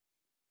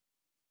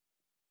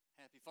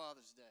Happy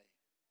Father's Day.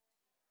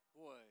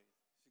 Boy,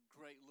 it's a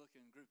great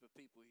looking group of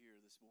people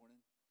here this morning.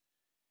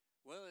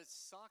 Well, it's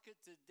Sock It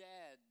to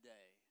Dad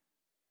Day.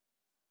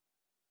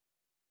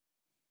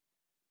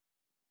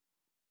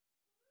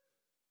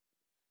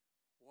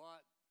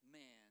 What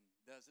man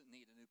doesn't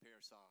need a new pair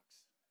of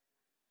socks?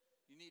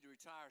 You need to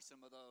retire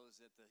some of those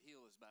that the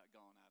heel is about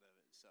gone out of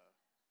it.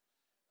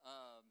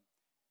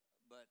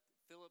 But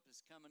Philip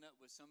is coming up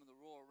with some of the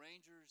Royal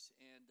Rangers,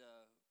 and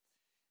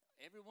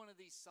every one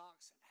of these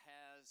socks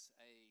has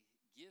a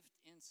gift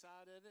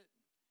inside of it.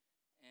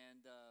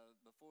 And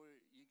before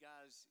you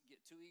guys get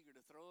too eager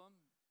to throw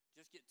them,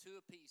 just get two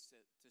apiece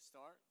to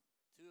start.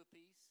 Two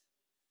apiece.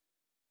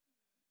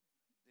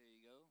 There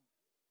you go.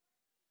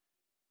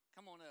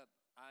 Come on up,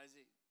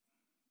 Isaac.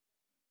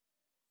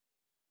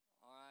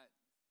 All right.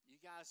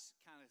 You guys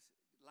kind of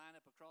line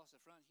up across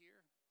the front here.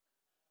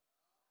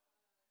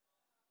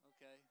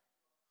 Okay.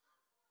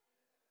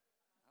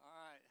 All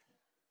right.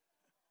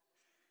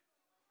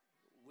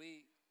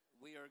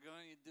 We are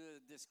going to do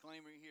a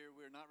disclaimer here.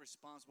 We're not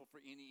responsible for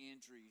any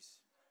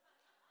injuries.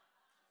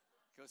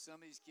 Because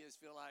some of these kids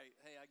feel like,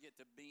 hey, I get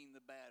to bean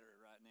the batter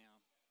right now.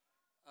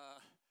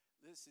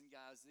 Listen,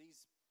 guys,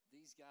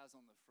 these guys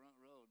on the front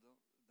row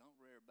don't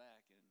rear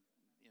back and,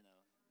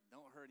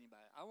 don't hurt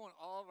anybody. I want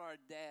all of our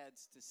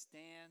dads to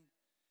stand.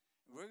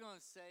 We're going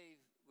to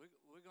save,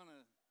 we're going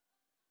to,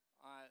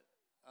 all right,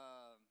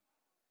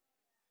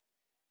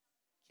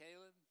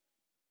 Caleb,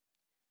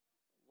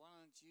 why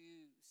don't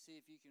you see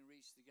if you can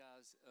reach the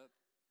guys up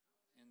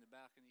in the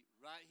balcony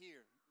right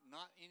here.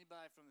 Not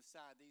anybody from the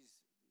side.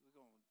 We're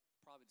going to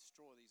probably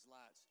destroy these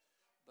lights.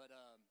 But,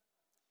 all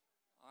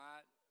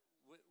right,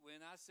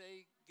 when I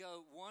say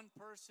go, one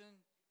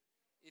person,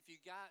 if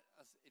you got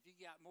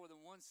more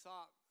than one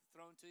sock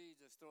thrown to you,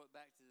 just throw it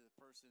back to the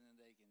person and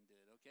they can do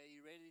it. Okay,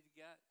 you ready to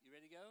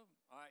go?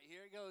 All right,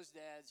 here it goes,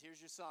 dads. Here's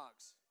your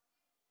socks.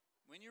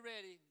 When you're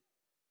ready,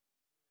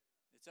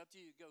 it's up to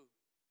you. Go.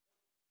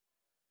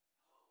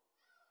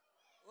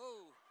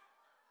 Whoa.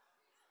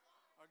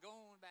 Or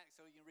go on back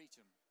so you can reach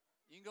them.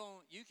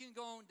 You can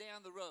go on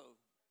down the road.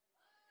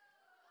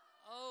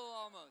 Oh,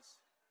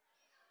 almost.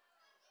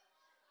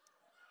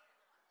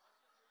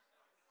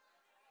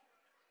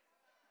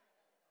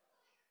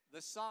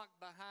 The sock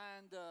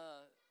behind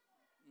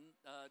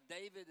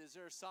David, is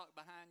there a sock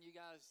behind you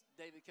guys?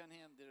 David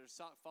Cunningham, did a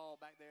sock fall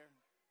back there?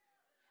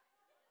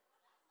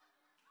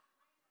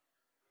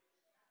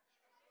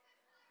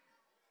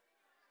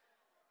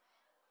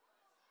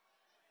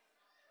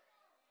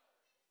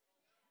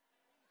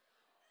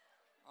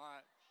 All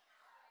right,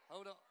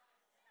 hold on.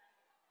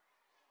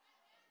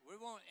 We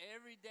want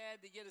every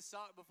dad to get a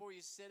sock before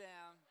you sit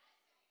down.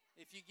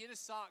 If you get a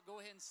sock, go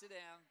ahead and sit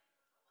down.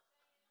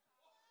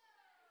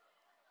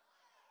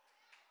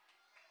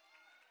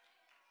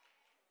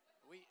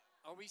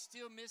 Are we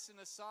still missing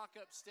a sock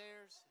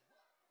upstairs?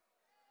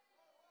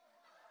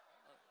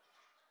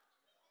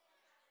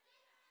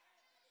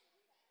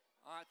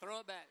 All right, throw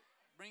it back.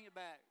 Bring it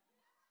back.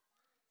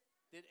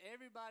 Did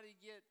everybody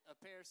get a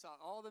pair of socks?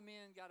 All the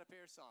men got a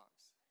pair of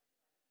socks.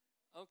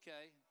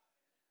 Okay.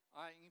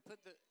 All right, you can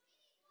put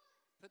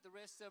the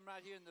rest of them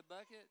right here in the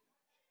bucket.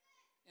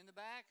 In the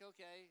back?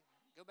 Okay.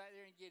 Go back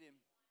there and get him.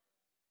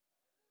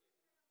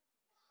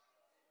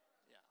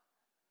 Yeah.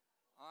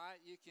 All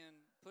right, you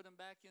can put them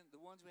back in,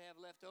 the ones we have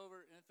left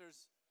over. And if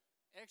there's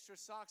extra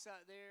socks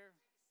out there,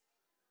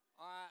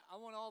 all right, I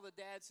want all the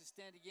dads to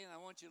stand again. I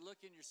want you to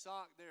look in your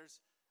sock.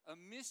 There's a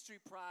mystery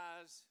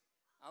prize.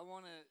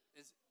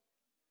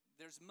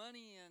 There's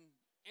money in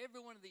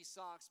every one of these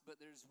socks, but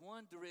there's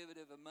one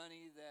derivative of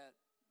money that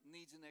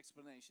needs an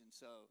explanation.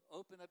 So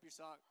open up your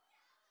sock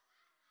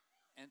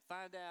and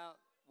find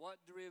out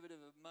what derivative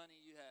of money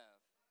you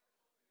have.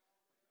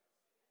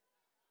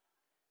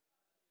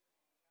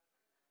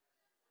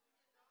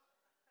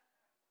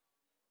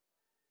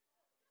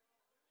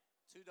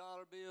 $2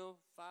 bill,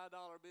 $5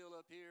 bill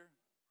up here.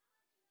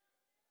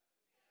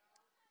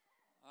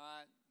 All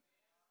right,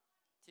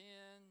 10,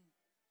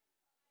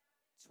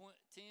 20,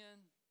 10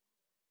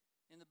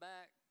 in the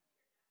back.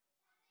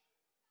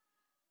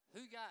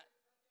 Who got?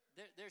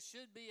 There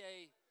should be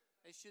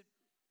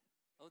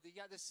you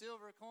got the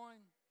silver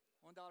coin,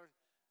 $1. All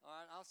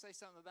right, I'll say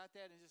something about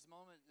that in just a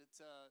moment.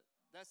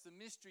 That's the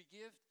mystery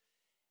gift.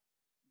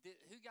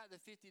 Who got the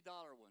 $50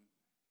 one?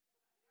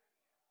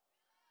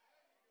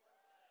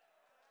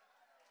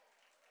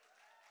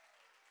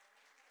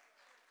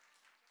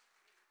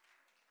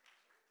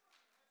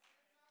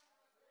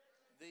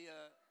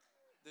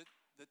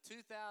 The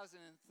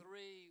 2003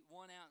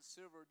 1-ounce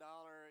silver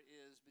dollar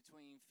is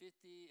between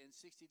 $50 and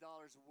 $60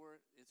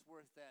 worth. It's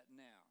worth that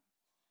now.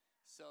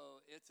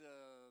 So it's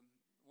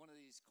one of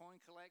these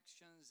coin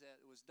collections that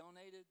was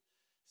donated.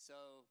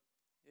 So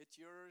it's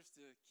yours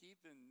to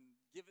keep and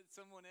give it to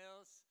someone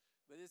else.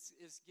 But it's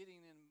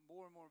getting in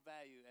more and more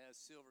value as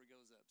silver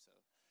goes up. So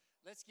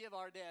let's give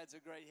our dads a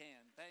great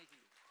hand. Thank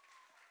you.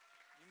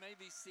 You may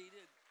be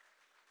seated.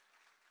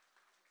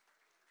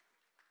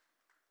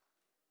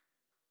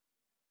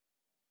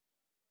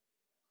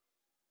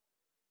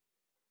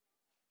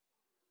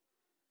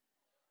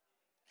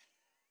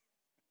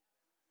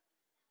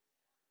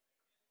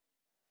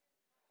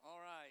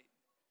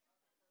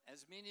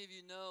 As many of you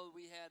know,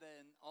 we had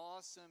an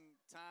awesome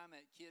time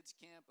at Kids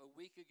Camp a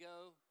week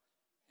ago,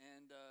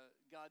 and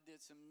God did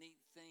some neat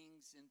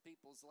things in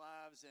people's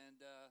lives. And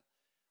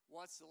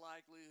what's the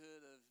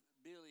likelihood of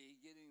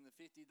Billy getting the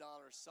 $50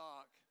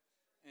 sock?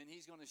 And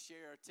he's going to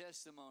share a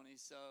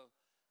testimony. So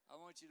I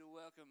want you to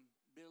welcome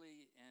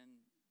Billy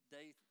and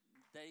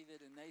David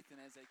and Nathan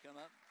as they come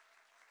up.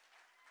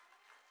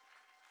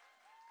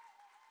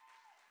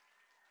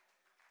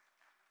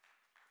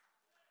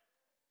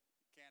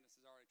 Candace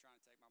is already trying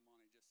to take my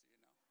money, just so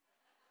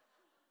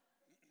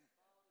you know.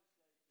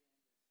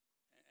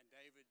 And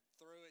David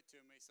threw it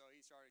to me, so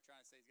he's already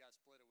trying to say he's got to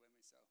split it with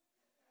me. So.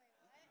 Wait,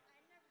 what?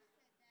 I never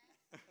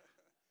said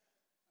that.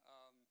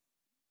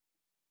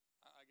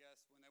 I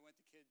guess when they went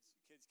to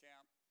kids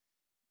camp,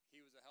 he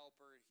was a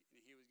helper.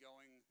 He was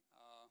going.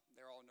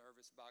 They're all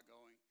nervous about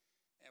going,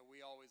 and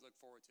we always look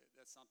forward to it.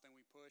 That's something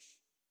we push.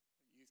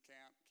 Youth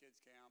camp, kids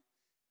camp,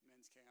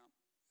 men's camp.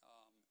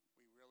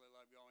 We really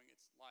love going.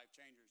 It's life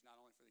changers,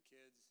 not only for the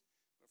kids,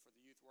 but for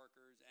the youth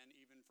workers and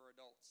even for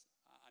adults.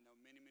 I know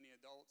many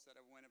adults that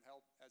have went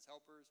as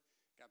helpers,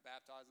 got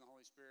baptized in the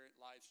Holy Spirit,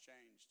 lives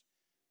changed.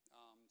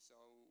 So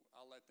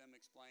I'll let them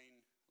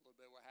explain a little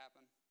bit what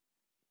happened.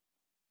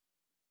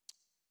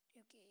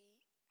 Okay.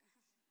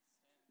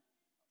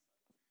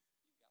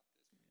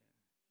 You got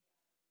this.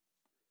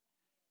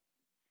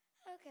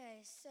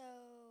 Okay, so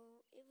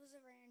it was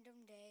a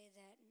random day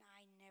that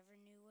I never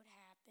knew would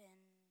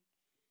happen.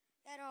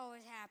 That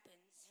always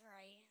happens,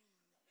 right?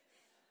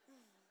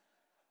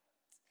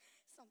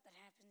 Something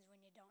happens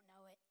when you don't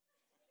know it.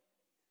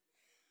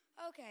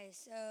 Okay,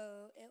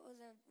 so it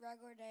was a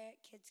regular day at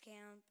kids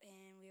camp,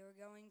 and we were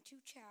going to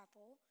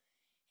chapel,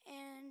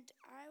 and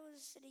I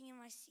was sitting in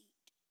my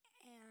seat,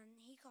 and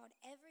he called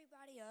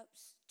everybody up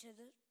to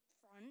the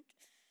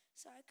front.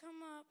 So I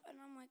come up,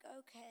 and I'm like,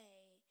 okay,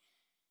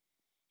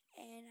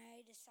 and I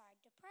decide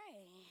to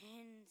pray.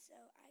 And so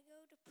I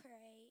go to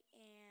pray,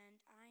 and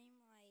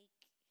I'm like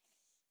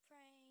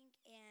praying,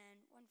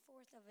 and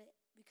 1/4 of it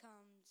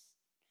becomes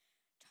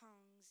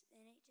tongues,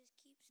 and it just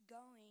keeps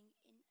going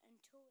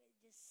until it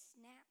just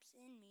snaps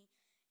in me,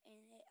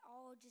 and it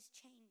all just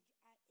changed.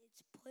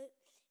 It's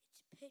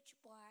pitch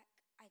black.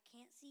 I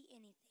can't see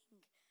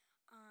anything.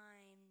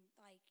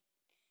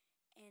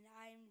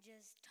 I'm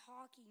just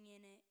talking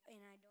in it,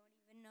 and I don't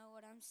even know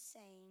what I'm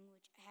saying,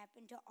 which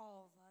happened to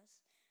all of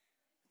us.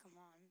 Come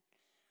on.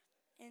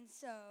 And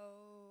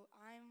so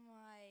I'm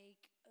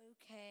like,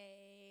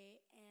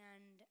 okay,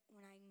 and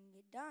when I can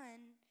get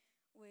done,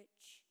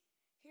 which,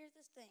 here's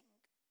the thing.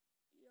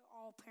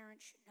 All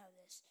parents should know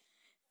this.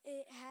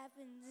 It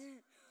happens,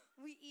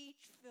 we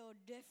each feel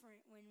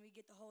different when we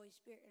get the Holy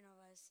Spirit in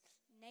us.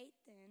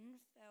 Nathan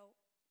felt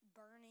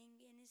burning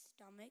in his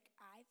stomach.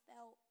 I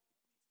felt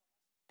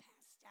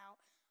passed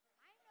out.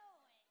 I know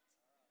it.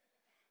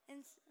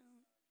 And so,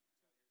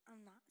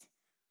 I'm not.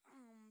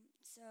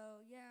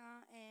 So,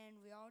 yeah, and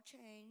we all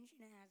change,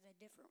 and it has a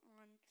different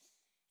one.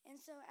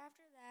 And so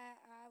after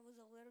that, I was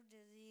a little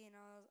dizzy, and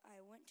I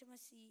went to my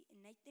seat,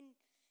 and Nathan,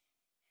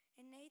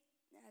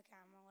 okay,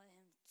 I'm going to let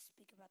him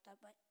speak about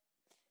that,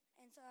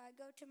 and so I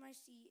go to my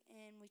seat,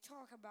 and we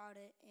talk about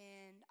it,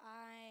 and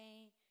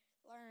I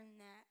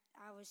learned that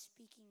I was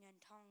speaking in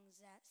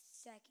tongues that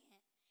second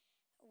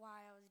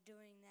while I was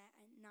doing that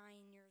at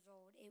 9 years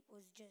old. It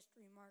was just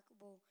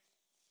remarkable.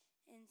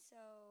 And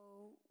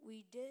so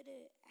we did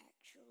it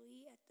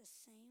actually at the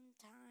same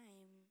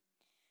time.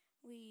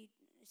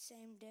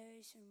 Same day,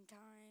 same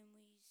time,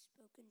 we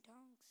spoke in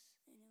tongues,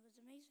 and it was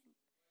amazing.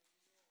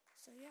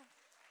 So, yeah.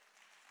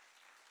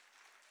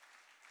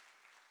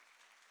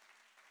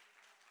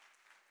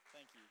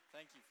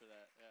 Thank you for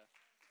that. Yeah,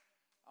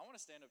 I want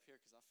to stand up here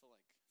because I feel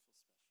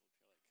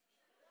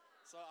special up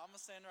here. So I'm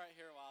gonna stand right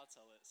here while I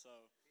tell it.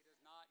 So He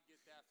does not get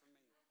that from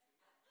me.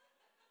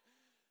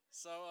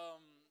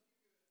 So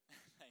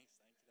thank you.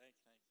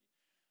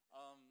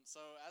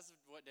 So as of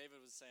what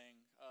David was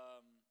saying,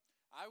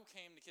 I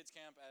came to kids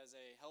camp as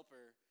a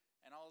helper,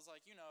 and I was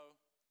like,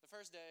 the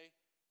first day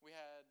we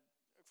had,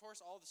 of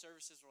course, all the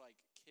services were like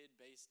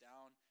kid-based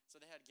down.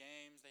 So they had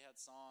games, they had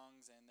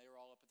songs, and they were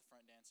all up at the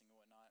front dancing and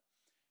whatnot.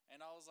 And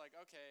I was like,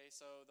 okay,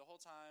 so the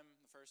whole time,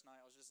 the first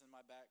night, I was just in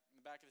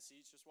the back of the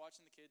seats, just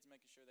watching the kids,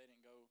 making sure they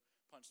didn't go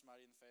punch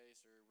somebody in the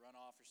face or run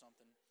off or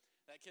something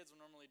that kids will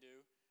normally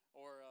do,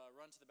 or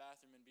run to the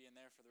bathroom and be in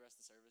there for the rest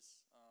of the service.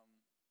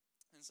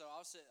 And so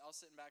I was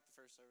sitting back the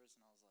first service,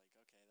 and I was like,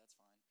 okay, that's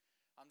fine.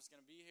 I'm just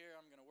going to be here.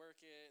 I'm going to work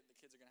it. The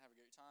kids are going to have a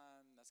great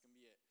time. That's going to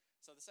be it.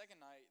 So the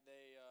second night,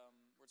 they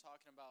were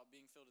talking about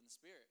being filled in the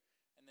Spirit,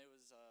 and they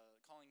was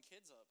calling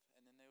kids up,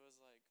 and then they was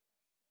like,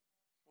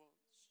 well,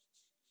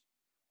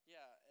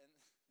 yeah, and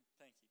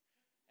thank you.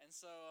 And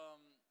so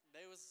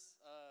they was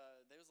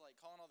like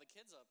calling all the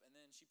kids up, and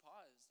then she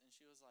paused, and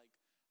she was like,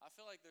 I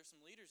feel like there's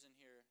some leaders in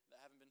here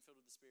that haven't been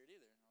filled with the Spirit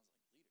either. And I was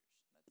like, leaders?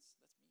 That's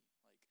me.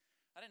 Like,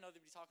 I didn't know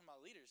they'd be talking about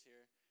leaders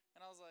here.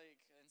 And I was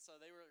like, and so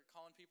they were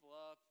calling people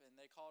up, and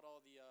they called all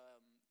the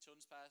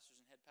children's pastors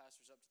and head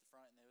pastors up to the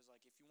front, and they was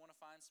like, if you want to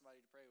find somebody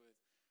to pray with,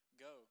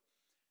 go.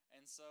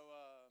 And so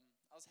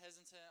was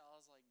hesitant. I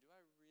was like, do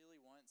I really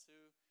want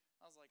to?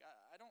 I was like,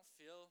 I don't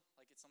feel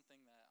like it's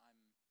something that I'm,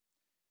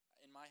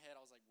 in my head,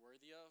 I was like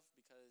worthy of,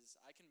 because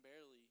I can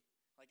barely,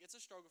 like, it's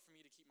a struggle for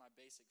me to keep my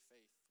basic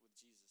faith with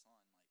Jesus on,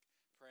 like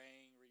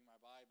praying, reading my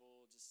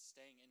Bible, just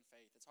staying in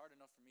faith. It's hard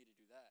enough for me to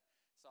do that.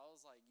 So I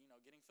was like,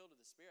 getting filled with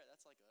the Spirit,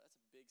 that's a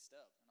big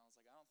step. And I was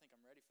like, I don't think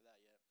I'm ready for that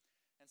yet.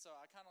 And so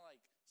I kind of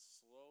like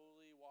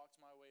slowly walked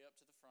my way up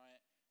to the front.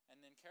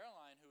 And then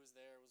Caroline, who was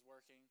there, was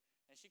working,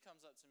 and she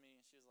comes up to me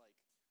and she was like,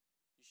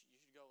 you should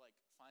go like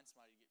find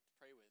somebody to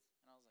pray with.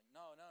 And I was like,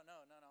 no,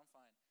 I'm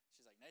fine.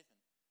 She's like, Nathan,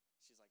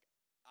 she's like,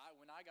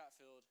 when I got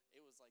filled,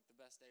 it was like the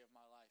best day of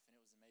my life, and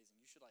it was amazing.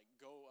 You should like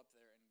go up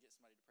there and get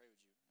somebody to pray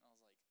with you. And I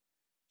was like,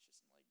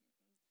 just like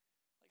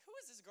who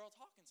is this girl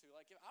talking to?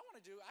 Like, if I want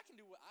to do, I can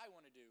do what I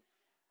want to do.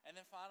 And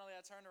then finally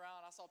I turned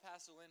around, I saw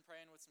Pastor Lynn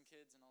praying with some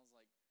kids, and I was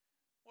like,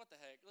 what the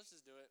heck, let's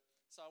just do it.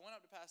 So I went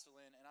up to Pastor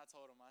Lynn and I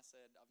told him, I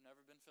said, I've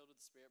never been filled with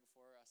the Spirit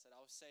before. I said, I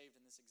was saved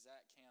in this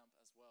exact camp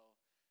as well.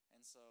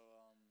 And so,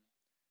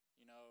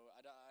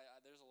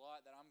 there's a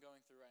lot that I'm going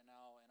through right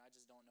now, and I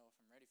just don't know if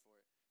I'm ready for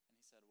it. And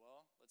he said,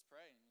 well, let's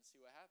pray and see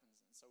what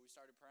happens. And so we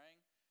started praying,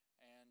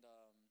 and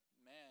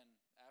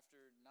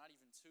after not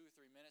even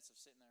 2-3 minutes of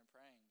sitting there and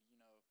praying,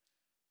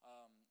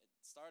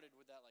 it started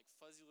with that like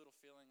fuzzy little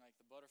feeling, like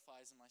the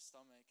butterflies in my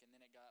stomach, and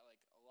then it got like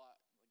hot.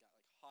 Like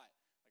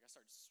I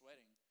started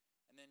sweating,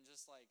 and then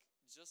just like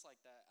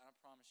that, and I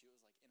promise you, it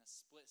was like in a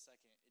split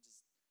second, it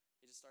just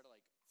started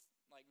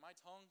like my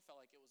tongue felt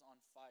like it was on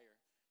fire,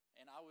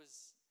 and I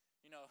was,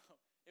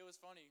 it was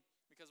funny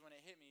because when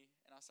it hit me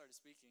and I started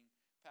speaking,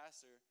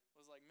 Pastor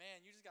was like,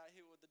 man, you just got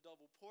hit with the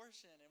double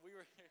portion. And we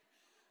were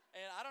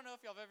and I don't know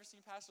if y'all have ever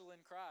seen Pastor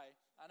Lynn cry.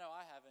 I know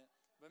I haven't.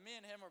 But me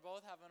and him were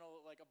both having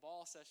a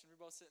ball session. We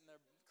were both sitting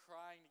there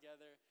crying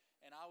together.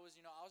 And I was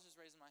just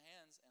raising my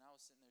hands, and I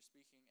was sitting there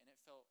speaking, and it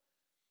felt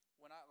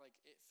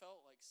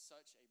like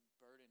such a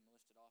burden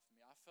lifted off of me.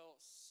 I felt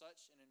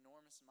such an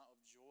enormous amount of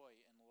joy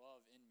and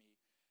love in me.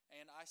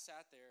 And I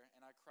sat there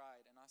and I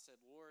cried, and I said,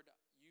 Lord,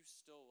 you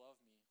still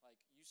love me. Like,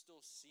 you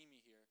still see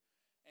me here.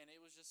 And it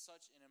was just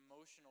such an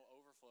emotional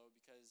overflow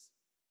because,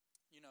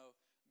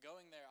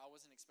 going there, I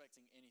wasn't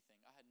expecting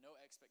anything. I had no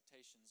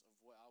expectations of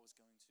what I was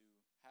going to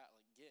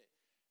get.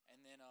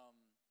 And then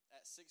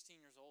at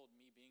 16 years old,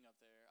 me being up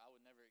there, I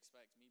would never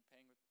expect me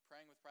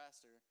praying with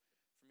Pastor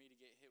for me to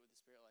get hit with the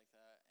Spirit like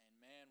that. And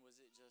man,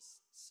 was it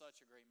just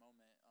such a great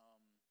moment.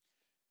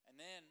 And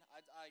then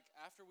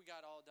after we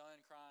got all done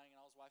crying, and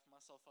I was wiping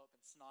myself up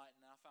in snot,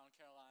 and I found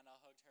Caroline, I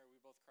hugged her, we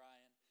were both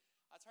crying.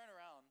 I turn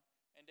around,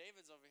 and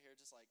David's over here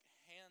just like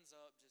hands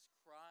up, just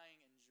crying,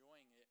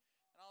 enjoying it.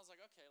 And I was like,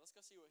 okay, let's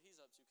go see what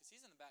he's up to, because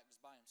he's in the back just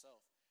by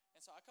himself.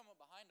 And so I come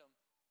up behind him,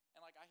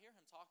 and like I hear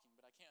him talking,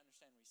 but I can't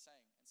understand what he's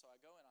saying. And so I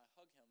go and I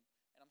hug him,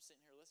 and I'm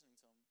sitting here listening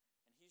to him,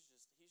 and he's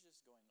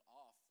just going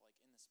off like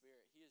in the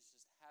Spirit. He is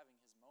just having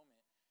his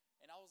moment.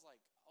 And I was like,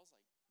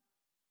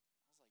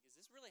 is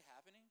this really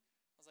happening?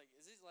 I was like,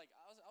 is this like,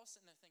 I was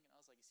sitting there thinking, I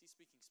was like, is he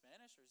speaking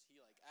Spanish, or is he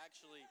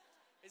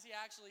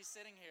actually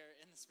sitting here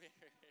in the Spirit?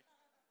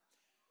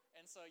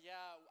 And so,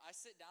 yeah, I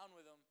sit down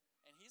with him,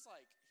 and he's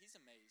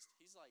amazed.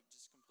 He's like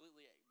just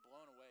completely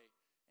blown away.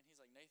 And he's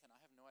like, Nathan, I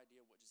have no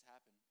idea what just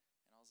happened.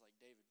 And I was like,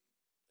 David,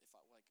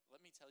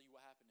 let me tell you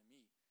what happened to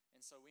me. And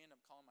so we ended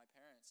up calling my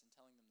parents and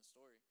telling them the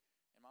story.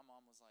 And my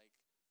mom was like,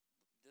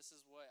 this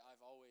is what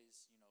I've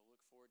always,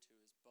 looked forward to,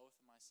 is both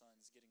of my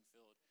sons getting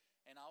filled.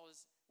 And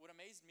what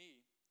amazed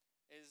me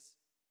is,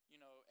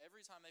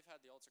 every time they've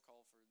had the altar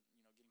call for,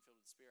 getting filled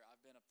with the Spirit,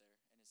 I've been up there,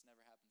 and it's never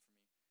happened for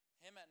me.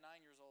 Him at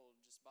 9 years old,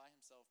 just by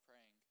himself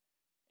praying,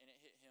 and it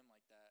hit him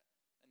like that,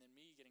 and then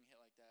me getting hit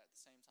like that at the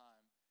same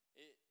time,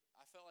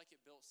 I felt like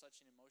it built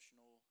such an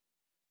emotional,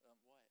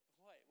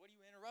 what are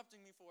you interrupting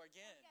me for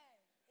again?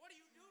 Okay. What are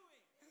you doing?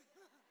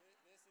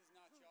 This is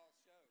not y'all's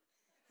show.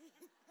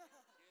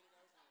 Get it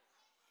over with.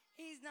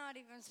 He's not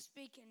even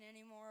speaking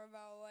anymore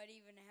about what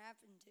even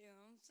happened to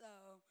him, so.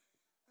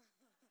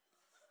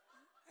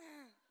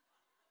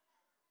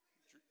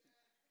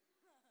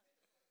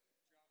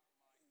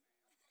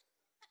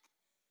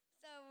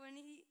 So what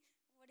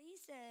he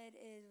said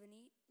is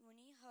when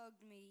he hugged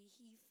me,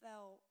 he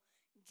felt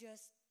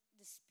just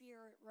the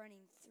Spirit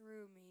running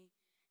through me,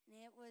 and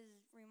it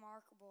was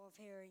remarkable of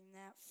hearing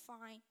that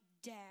fine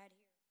dad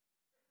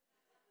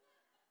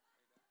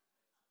here.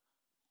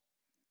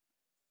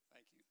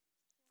 Thank you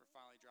for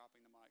finally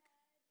dropping the mic.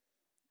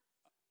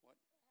 What?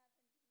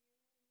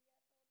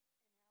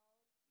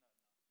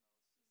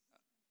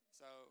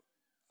 So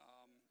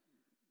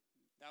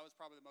that was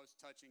probably the most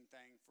touching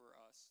thing for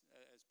us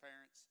as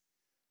parents.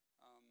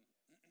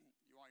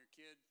 You want your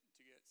kid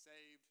to get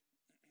saved,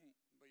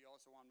 but you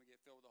also want them to get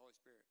filled with the Holy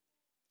Spirit.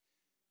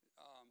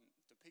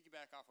 To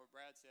piggyback off what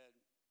Brad said,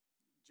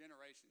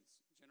 generational,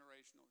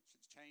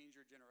 should change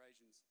your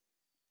generations.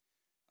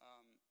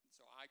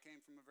 So I came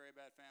from a very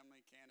bad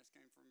family. Candace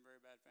came from a very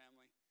bad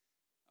family.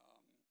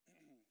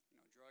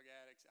 Drug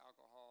addicts,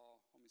 alcohol,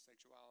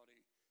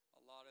 homosexuality,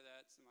 a lot of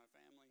that's in my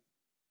family.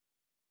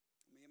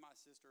 Me and my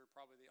sister are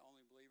probably the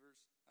only believers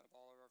out of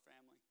all of our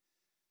family.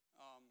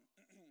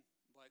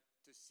 But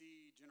to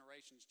see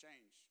generations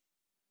change,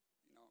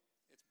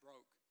 it's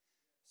broke.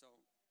 So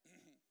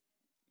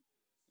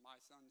my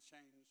son's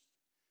changed.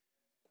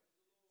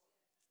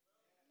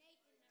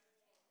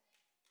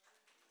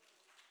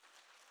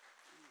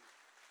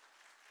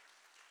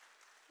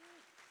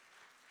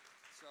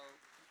 So,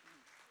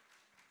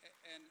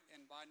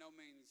 and by no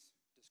means,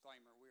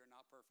 disclaimer, we are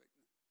not perfect.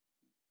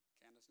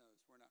 Candace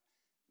knows we're not.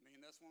 Me and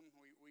this one,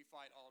 we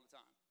fight all the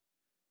time.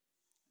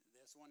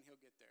 This one,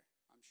 he'll get there,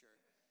 I'm sure.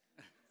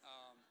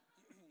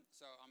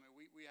 So, I mean,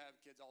 we have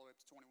kids all the way up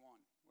to 21.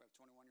 We have a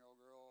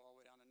 21-year-old girl all the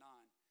way down to 9.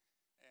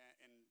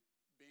 And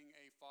being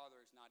a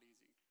father is not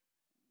easy,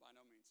 by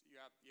no means. You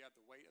have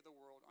the weight of the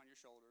world on your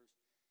shoulders,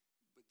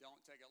 but don't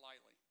take it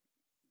lightly.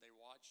 They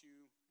watch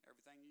you,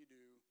 everything you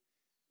do.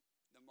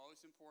 The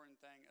most important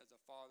thing as a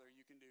father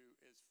you can do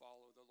is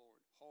follow the Lord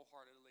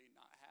wholeheartedly,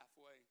 not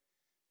halfway.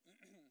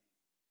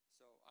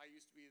 So I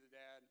used to be the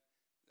dad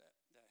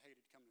that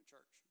hated coming to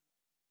church.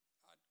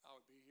 I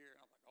would be here,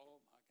 and I'm like,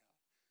 oh, my God,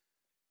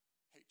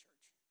 hate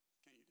church.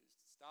 Can you just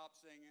stop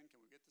singing?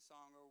 Can we get the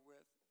song over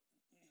with?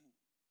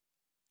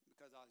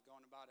 Because I was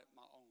going about it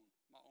my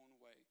own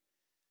way.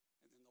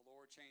 And then the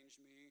Lord changed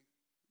me,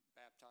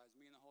 baptized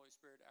me in the Holy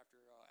Spirit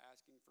after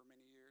asking for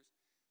many years.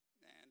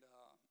 And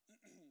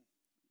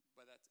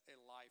but that's a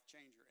life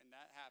changer. And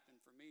that happened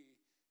for me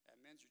at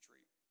Men's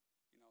Retreat.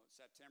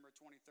 September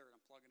 23rd.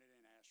 I'm plugging it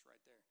in, Ash, right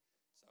there.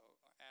 So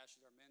Ash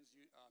is our men's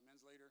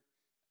leader.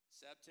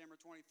 September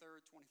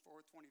 23rd,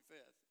 24th,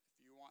 25th.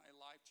 If you want a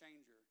life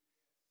changer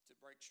to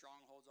break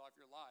strongholds off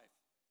your life,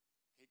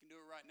 he can do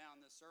it right now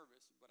in this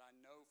service. But I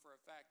know for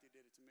a fact he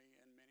did it to me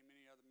and many,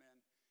 many other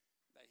men,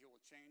 that he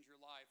will change your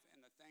life.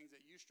 And the things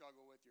that you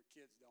struggle with, your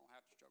kids don't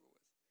have to struggle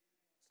with.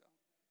 So.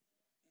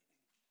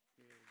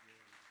 Very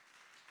good.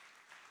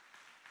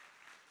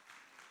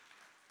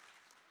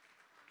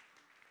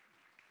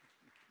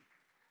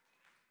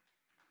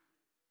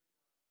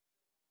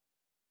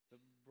 The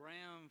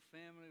Brown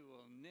family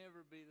will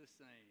never be the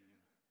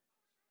same.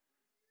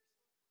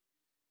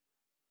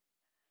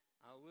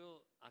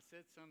 I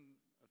said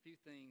a few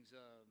things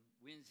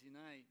Wednesday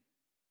night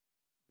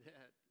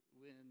that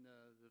when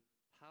the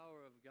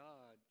power of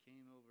God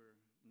came over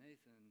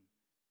Nathan,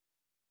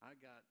 I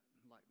got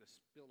like the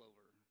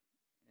spillover,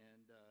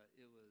 and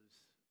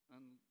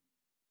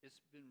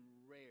it's been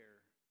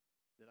rare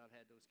that I've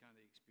had those kind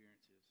of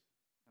experiences.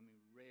 I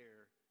mean,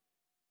 rare,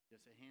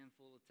 just a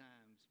handful of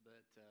times,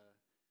 but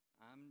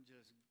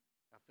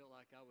I felt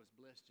like I was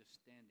blessed just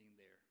standing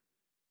there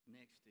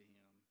next to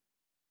him.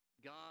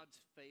 God's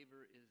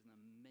favor is an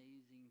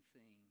amazing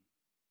thing.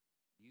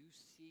 You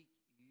seek,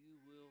 you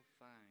will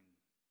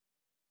find.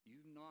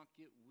 You knock,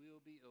 it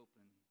will be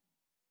open.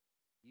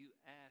 You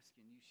ask,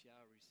 and you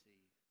shall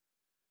receive.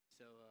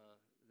 So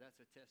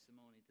that's a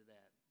testimony to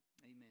that.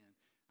 Amen.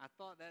 I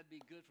thought that'd be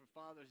good for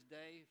Father's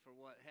Day for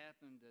what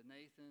happened to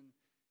Nathan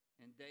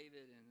and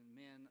David. And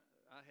man,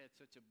 I had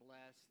such a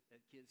blast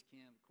at kids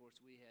camp. Of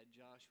course, we had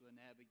Joshua and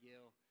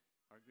Abigail,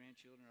 our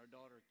grandchildren. Our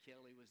daughter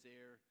Kelly was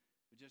there,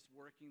 just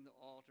working the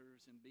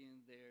altars and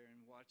being there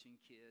and watching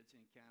kids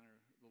encounter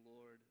the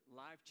Lord.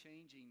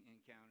 Life-changing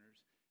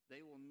encounters. They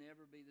will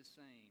never be the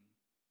same.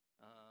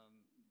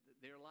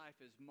 Their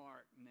life is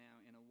marked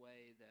now in a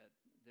way that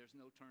there's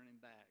no turning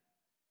back.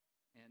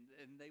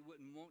 And they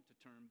wouldn't want to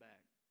turn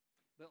back.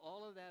 But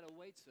all of that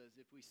awaits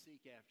us if we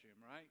seek after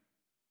him, right?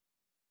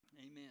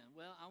 Amen.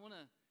 Well, I want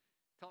to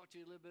talk to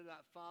you a little bit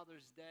about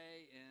Father's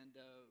Day, and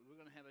we're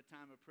going to have a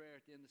time of prayer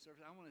at the end of the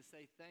service. I want to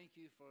say thank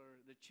you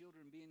for the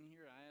children being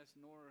here. I asked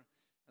Nora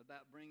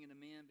about bringing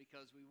them in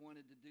because we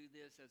wanted to do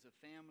this as a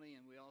family,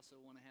 and we also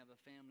want to have a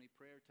family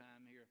prayer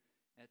time here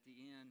at the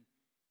end.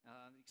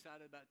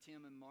 Excited about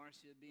Tim and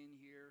Marcia being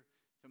here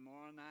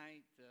tomorrow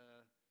night,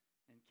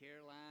 and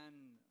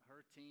Caroline,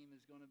 her team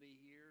is going to be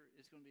here.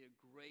 It's going to be a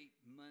great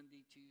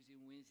Monday, Tuesday,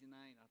 and Wednesday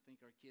night. I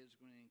think our kids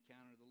are going to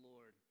encounter the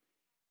Lord.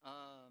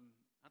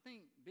 I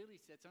think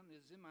Billy said something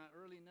that was in my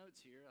early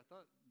notes here. I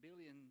thought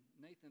Billy and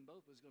Nathan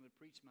both was going to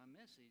preach my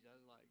message. I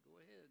was like, go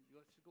ahead.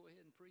 Let's go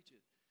ahead and preach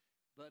it.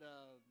 But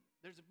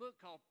there's a book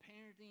called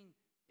Parenting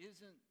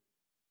Isn't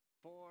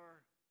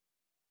for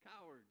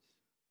Cowards.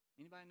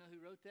 Anybody know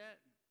who wrote that?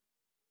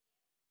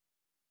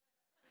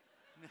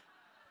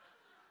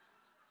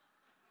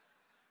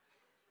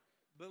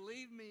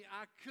 Believe me,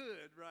 I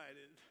could write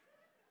it,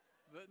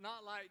 but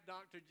not like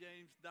Dr.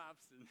 James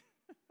Dobson.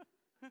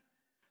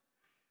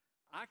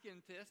 I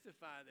can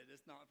testify that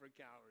it's not for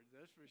cowards,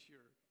 that's for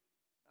sure.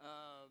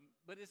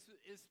 But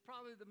it's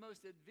probably the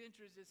most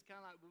adventurous. It's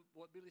kind of like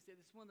what Billy said.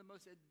 It's one of the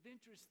most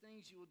adventurous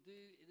things you will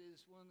do. It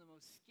is one of the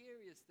most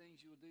scariest things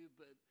you will do,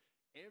 but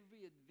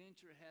every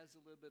adventure has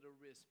a little bit of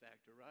risk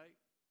factor, right?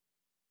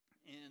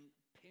 And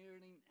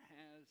parenting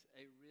has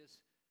a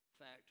risk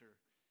factor.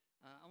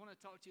 I want to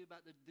talk to you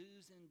about the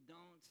do's and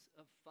don'ts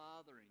of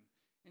fathering.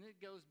 And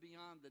it goes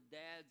beyond the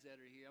dads that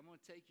are here. I'm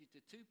going to take you to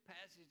two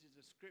passages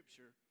of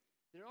Scripture.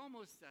 They're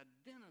almost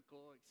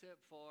identical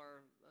except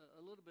for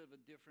a little bit of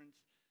a difference.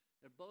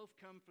 They both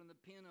come from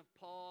the pen of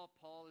Paul.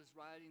 Paul is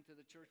writing to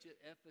the church at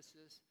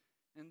Ephesus.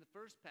 And the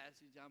first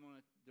passage I'm going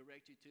to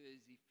direct you to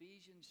is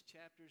Ephesians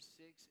chapter 6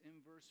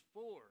 and verse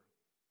 4.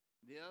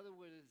 The other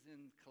one is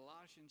in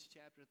Colossians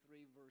chapter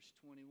 3, verse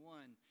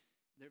 21.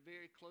 They're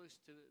very close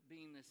to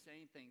being the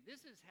same thing.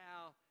 This is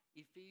how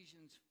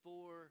Ephesians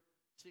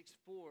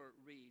 6:4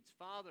 reads.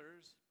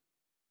 Fathers,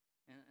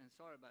 and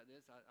sorry about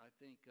this, I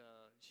think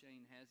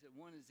Shane has it.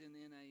 One is in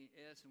the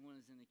NAS and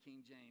one is in the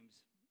King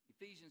James.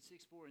 Ephesians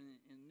 6:4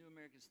 in New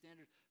American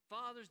Standard.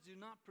 Fathers, do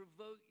not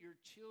provoke your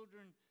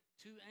children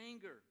to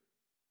anger,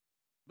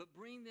 but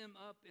bring them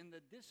up in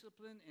the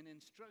discipline and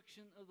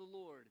instruction of the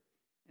Lord.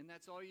 And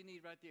that's all you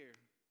need right there.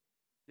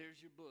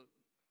 There's your book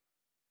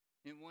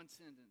in one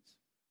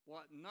sentence.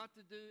 What not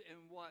to do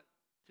and what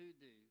to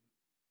do.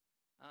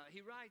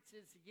 He writes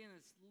this again,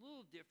 it's a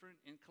little different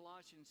in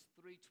Colossians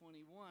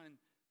 3:21.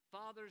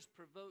 Fathers,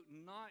 provoke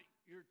not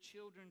your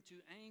children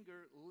to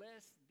anger,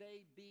 lest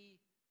they be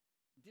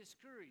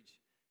discouraged.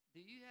 Do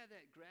you have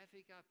that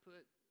graphic I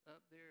put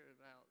up there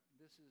about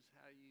this is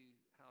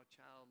how a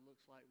child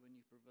looks like when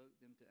you provoke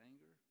them to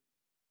anger?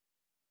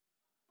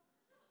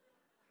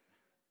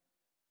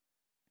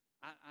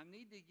 I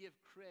need to give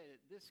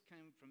credit. This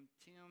came from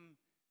Tim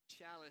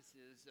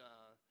Chalice's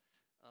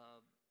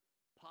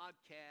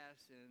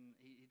podcast, and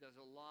he does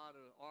a lot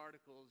of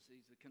articles.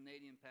 He's a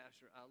Canadian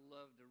pastor. I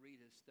love to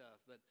read his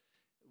stuff. But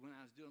when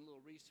I was doing a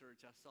little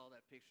research, I saw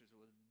that picture. So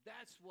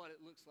that's what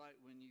it looks like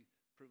when you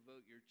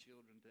provoke your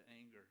children to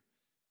anger.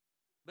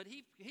 But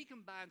he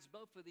combines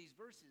both of these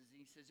verses.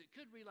 He says it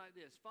could read like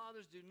this.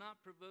 Fathers, do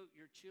not provoke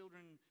your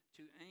children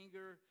to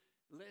anger,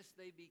 lest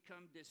they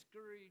become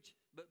discouraged,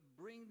 but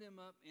bring them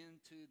up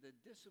into the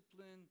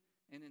discipline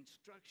and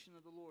instruction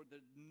of the Lord.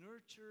 The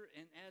nurture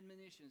and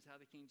admonition is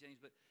how the King James.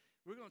 But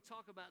we're going to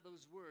talk about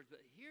those words.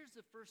 But here's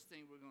the first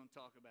thing we're going to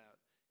talk about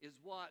is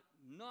what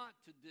not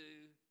to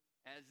do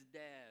as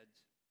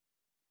dads.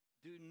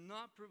 Do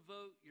not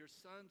provoke your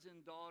sons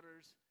and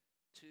daughters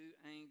to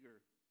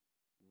anger.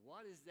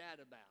 What is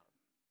that about?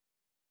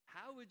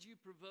 How would you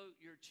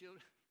provoke your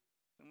children?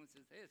 Someone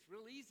says, hey, it's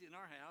real easy in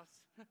our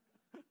house.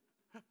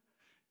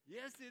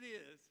 Yes, it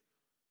is.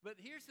 But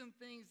here's some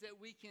things that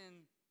we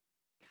can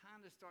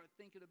kind of start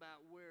thinking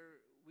about where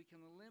we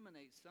can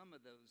eliminate some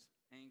of those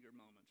anger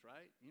moments,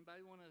 right?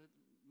 Anybody want to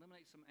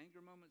eliminate some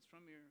anger moments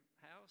from your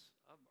house?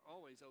 I'm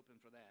always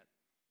open for that.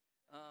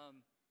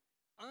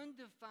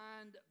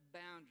 Undefined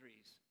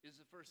boundaries is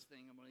the first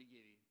thing I'm going to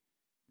give you.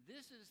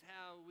 This is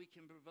how we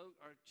can provoke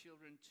our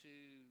children to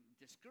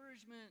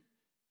discouragement,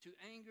 to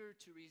anger,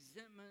 to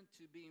resentment,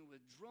 to being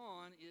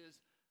withdrawn is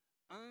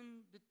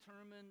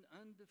undetermined,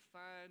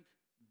 undefined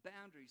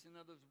boundaries. In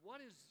other words, what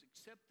is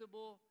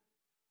acceptable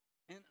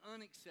and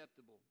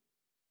unacceptable.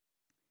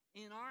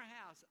 In our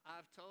house,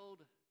 I've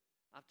told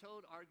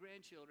our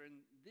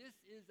grandchildren, this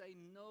is a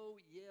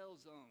no-yell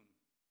zone.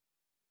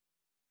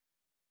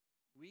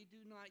 We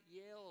do not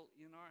yell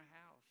in our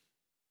house.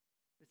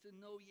 It's a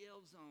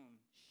no-yell zone.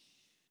 Shh,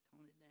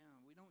 tone it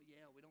down. We don't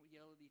yell. We don't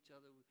yell at each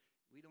other.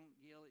 We don't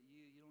yell at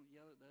you. You don't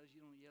yell at us.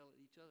 You don't yell at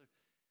each other.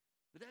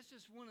 But that's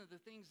just one of the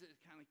things that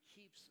kind of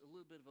keeps a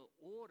little bit of an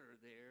order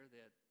there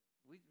that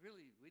we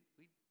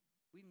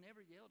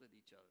never yelled at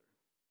each other.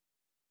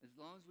 As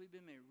long as we've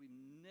been married, we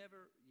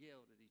never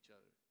yelled at each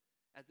other.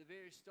 At the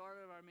very start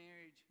of our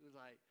marriage, it was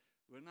like,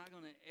 we're not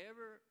going to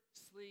ever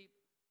sleep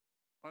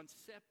on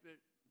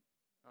separate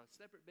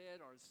bed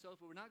or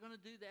sofa. We're not going to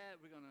do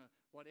that. We're going to,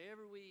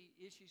 whatever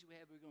issues we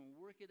have, we're going to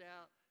work it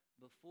out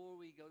before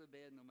we go to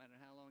bed, no matter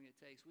how long it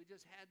takes. We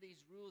just had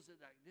these rules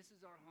that, like, this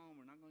is our home.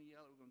 We're not going to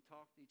yell. We're going to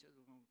talk to each other.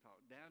 We're going to talk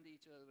down to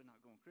each other. We're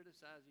not going to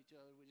criticize each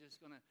other. We're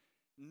just going to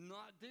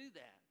not do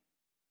that.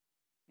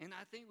 And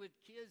I think with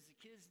kids, the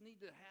kids need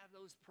to have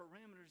those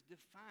parameters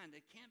defined.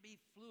 They can't be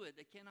fluid.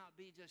 They cannot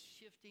be just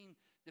shifting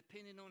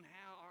depending on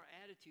how our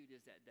attitude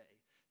is that day.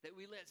 That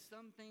we let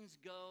some things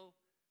go.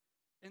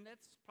 And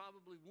that's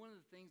probably one of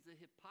the things, the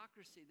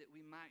hypocrisy that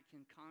we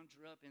can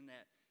conjure up in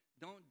that.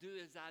 Don't do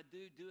as I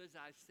do as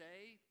I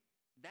say.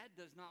 That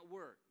does not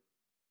work.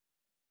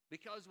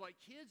 Because what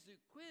kids do,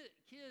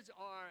 kids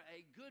are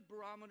a good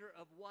barometer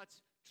of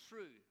what's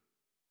true.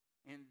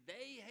 And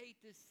they hate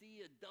to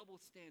see a double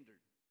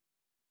standard.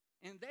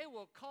 And they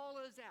will call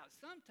us out.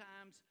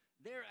 Sometimes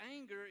their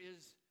anger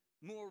is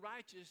more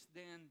righteous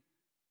than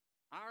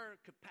our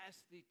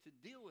capacity to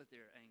deal with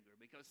their anger.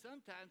 Because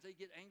sometimes they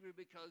get angry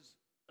because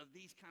of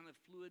these kind of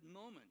fluid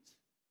moments.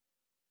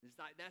 It's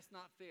like, that's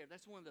not fair.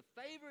 That's one of the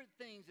favorite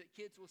things that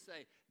kids will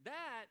say.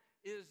 That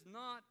is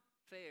not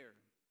fair.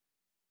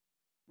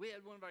 We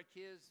had one of our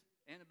kids,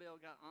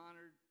 Annabelle, got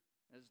honored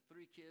as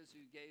 3 kids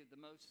who gave the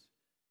most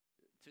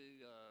to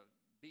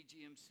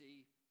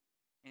BGMC.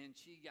 And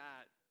she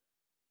got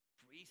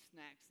free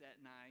snacks that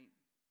night,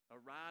 a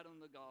ride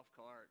on the golf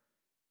cart,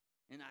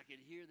 and I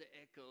could hear the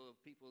echo of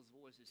people's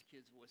voices,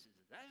 kids' voices.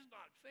 That's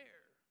not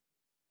fair.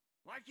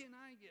 Why can't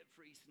I get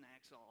free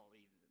snacks all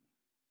evening?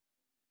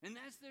 And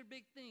that's their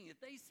big thing. If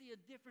they see a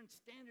different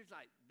standards,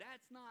 like,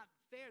 that's not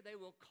fair, they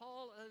will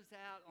call us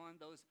out on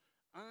those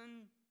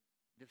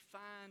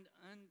undefined,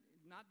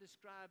 not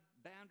described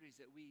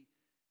boundaries that we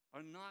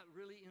are not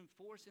really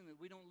enforcing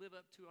it. We don't live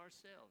up to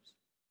ourselves.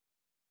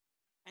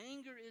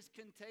 Anger is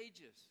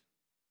contagious.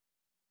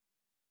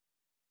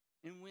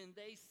 And when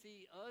they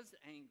see us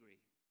angry,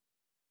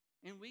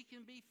 and we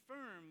can be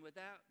firm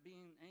without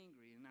being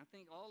angry. And I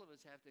think all of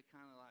us have to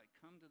kind of like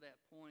come to that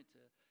point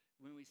to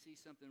when we see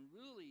something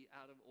really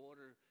out of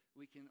order,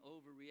 we can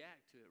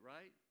overreact to it,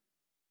 right?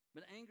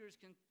 But anger is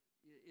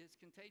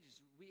contagious.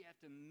 We have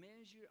to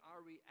measure our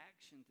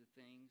reaction to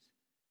things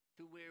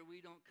to where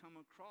we don't come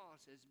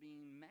across as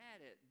being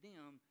mad at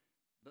them,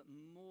 but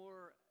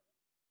more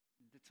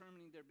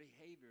determining their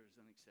behavior is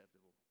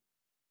unacceptable,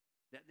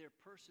 that their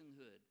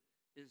personhood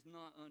is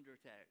not under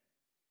attack.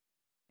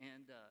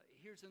 And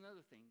here's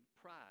another thing,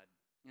 pride.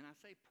 And I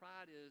say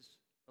pride is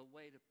a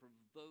way to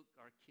provoke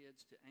our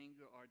kids to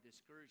anger or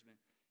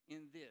discouragement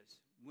in this.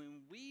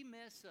 When we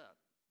mess up,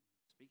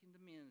 speaking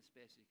to men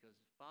especially, because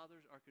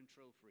fathers are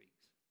control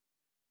freaks.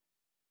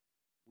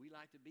 We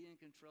like to be in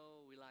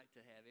control. We like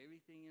to have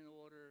everything in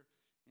order.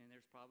 And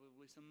there's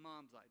probably some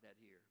moms like that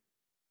here.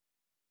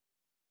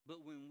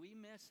 But when we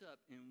mess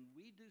up and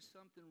we do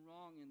something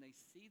wrong and they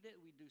see that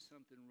we do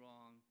something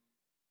wrong,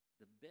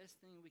 the best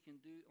thing we can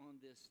do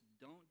on this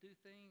don't do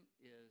thing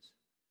is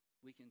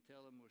we can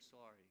tell them we're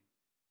sorry.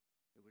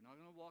 That we're not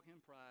going to walk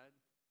in pride.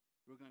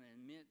 We're going to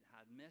admit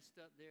I messed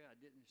up there. I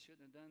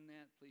shouldn't have done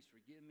that. Please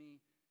forgive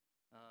me.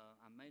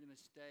 I made a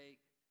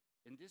mistake.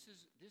 And this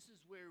is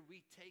where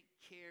we take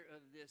care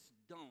of this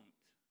don't.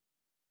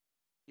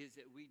 Is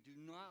that we do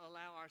not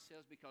allow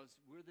ourselves, because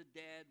we're the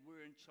dad,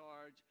 we're in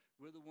charge,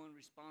 we're the one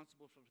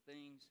responsible for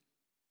things.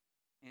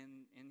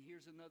 And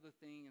here's another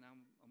thing, and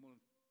I'm going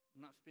to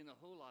not spend a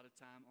whole lot of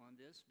time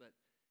on this, but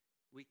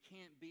we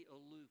can't be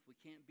aloof. We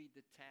can't be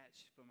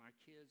detached from our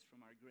kids, from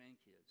our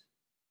grandkids.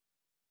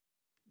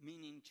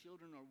 Meaning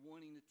children are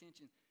wanting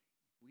attention. If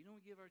we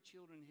don't give our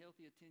children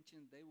healthy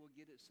attention, they will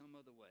get it some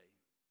other way.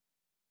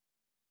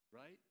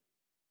 Right?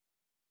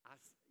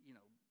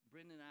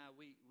 Brenda and I,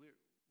 I'm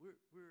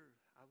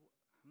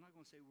not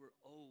going to say we're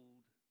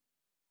old.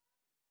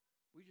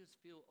 We just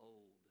feel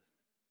old.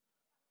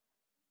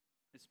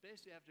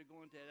 Especially after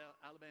going to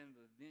Alabama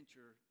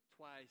Adventure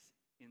twice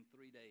in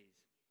 3 days.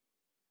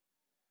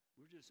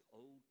 We're just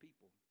old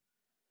people.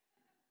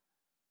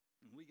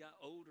 And we got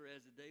older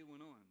as the day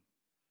went on.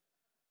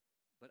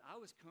 But I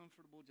was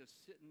comfortable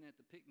just sitting at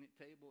the picnic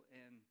table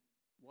and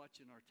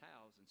watching our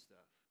towels and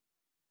stuff.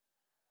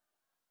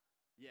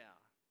 Yeah.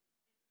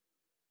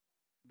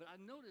 But I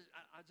noticed,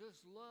 I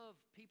just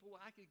love people.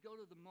 I could go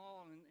to the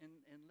mall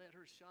and let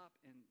her shop,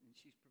 and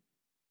she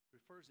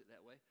prefers it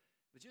that way.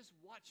 But just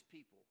watch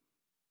people.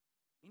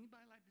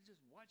 Anybody like to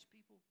just watch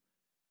people?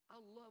 I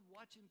love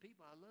watching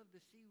people. I love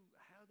to see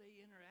how they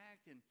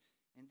interact. And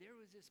there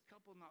was this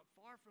couple not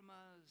far from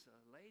us, a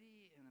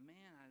lady and a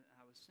man.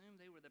 I assume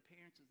they were the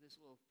parents of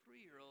this little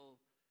 3-year-old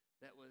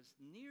that was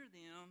near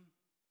them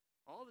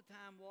all the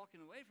time, walking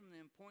away from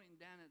them, pointing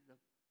down at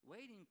the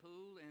wading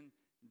pool, and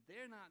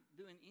they're not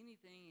doing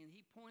anything. And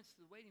he points to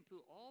the wading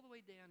pool all the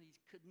way down. He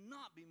could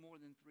not be more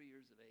than 3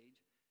 years of age.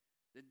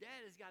 The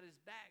dad has got his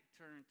back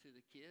turned to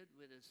the kid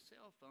with his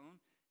cell phone,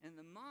 and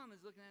the mom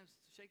is looking at him,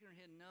 shaking her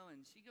head no,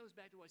 and she goes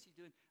back to what she's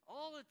doing.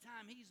 All the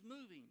time he's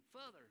moving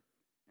further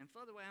and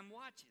further away. I'm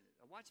watching it.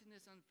 I'm watching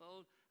this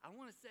unfold. I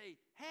want to say,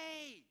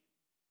 hey,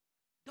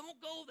 don't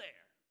go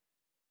there.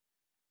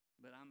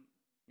 But I'm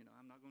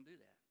not going to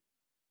do that.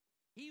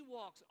 He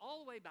walks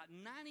all the way about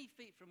 90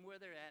 feet from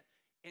where they're at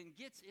and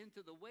gets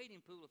into the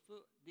wading pool a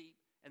foot deep,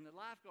 and the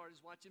lifeguard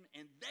is watching him,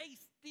 and they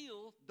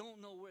still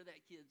don't know where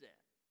that kid's at.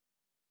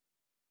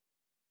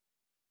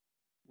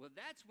 Well,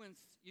 that's when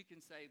you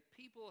can say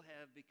people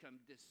have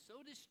become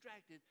so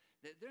distracted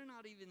that they're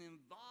not even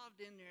involved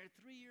in their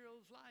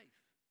 3-year-old's life.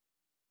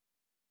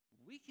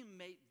 We can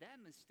make that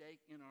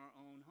mistake in our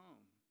own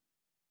home.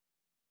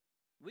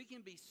 We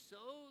can be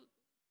so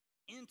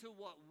into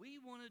what we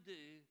want to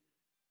do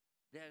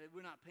that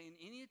we're not paying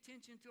any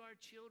attention to our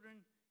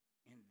children,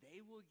 and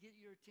they will get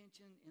your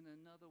attention in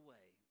another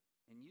way.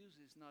 And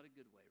usually it's not a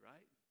good way,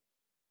 right?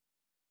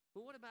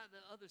 But what about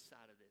the other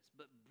side of this?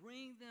 But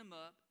bring them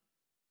up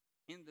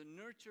in the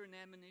nurture and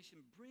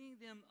admonition, bring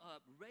them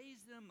up,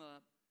 raise them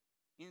up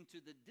into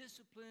the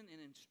discipline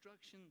and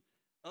instruction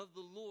of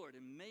the Lord.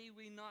 And may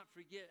we not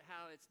forget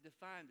how it's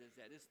defined as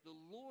that. It's the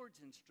Lord's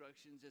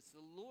instructions. It's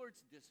the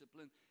Lord's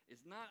discipline.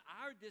 It's not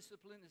our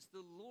discipline. It's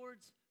the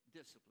Lord's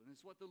discipline.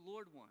 It's what the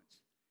Lord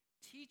wants.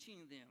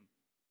 Teaching them.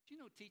 Do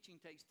you know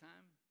teaching takes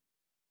time?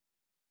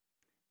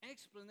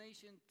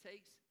 Explanation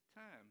takes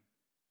time.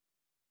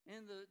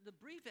 And the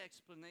brief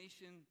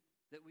explanation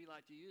that we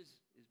like to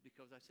use is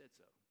because I said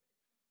so.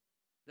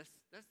 That's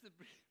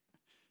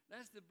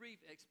the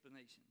brief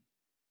explanation.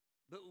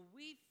 But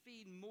we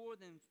feed more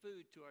than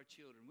food to our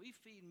children. We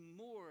feed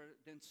more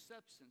than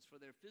substance for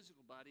their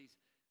physical bodies.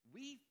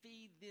 We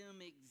feed them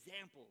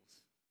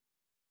examples.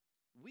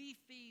 We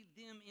feed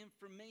them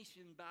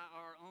information by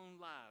our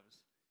own lives.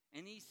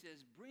 And he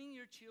says, bring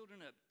your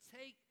children up.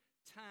 Take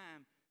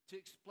time to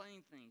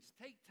explain things.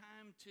 Take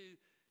time to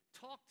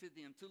talk to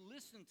them, to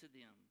listen to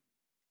them.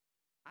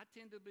 I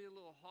tend to be a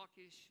little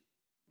hawkish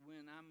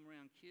when I'm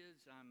around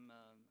kids,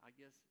 I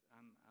guess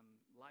I'm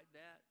like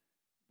that,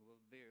 well,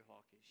 very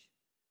hawkish.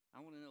 I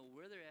want to know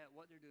where they're at,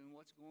 what they're doing,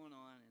 what's going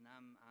on, and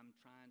I'm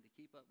trying to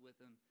keep up with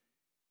them,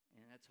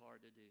 and that's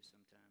hard to do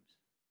sometimes.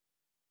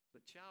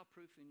 But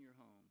child-proofing your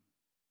home.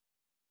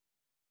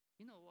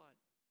 You know what?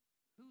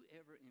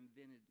 Whoever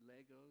invented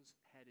Legos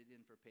had it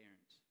in for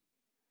parents.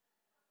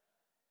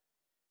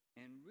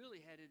 And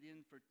really had it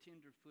in for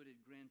tender-footed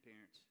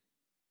grandparents.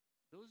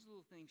 Those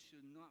little things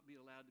should not be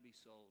allowed to be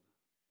sold.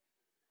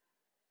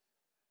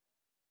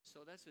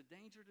 So that's a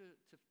danger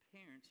to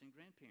parents and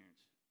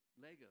grandparents,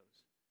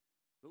 Legos.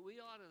 But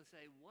we ought to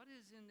say, what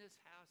is in this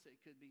house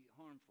that could be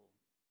harmful?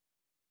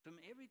 From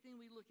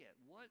everything we look at,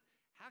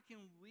 how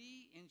can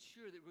we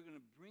ensure that we're going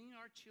to bring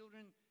our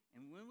children,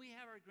 and when we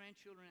have our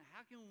grandchildren,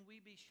 how can we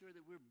be sure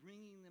that we're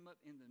bringing them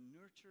up in the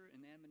nurture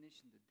and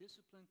admonition, the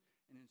discipline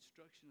and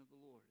instruction of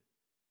the Lord?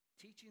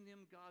 Teaching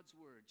them God's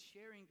word,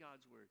 sharing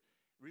God's word,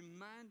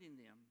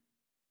 reminding them,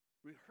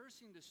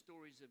 rehearsing the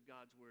stories of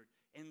God's word,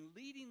 and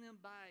leading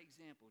them by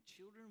example.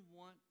 Children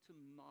want to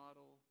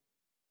model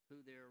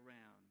who they're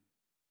around.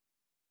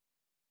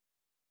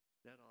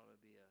 That ought to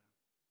be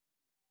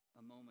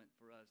a moment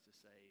for us to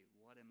say,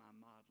 what am I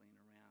modeling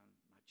around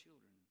my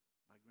children,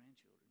 my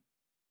grandchildren?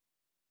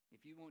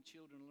 If you want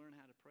children to learn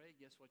how to pray,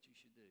 guess what you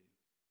should do?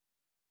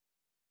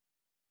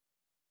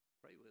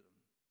 Pray with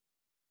them.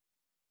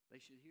 They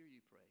should hear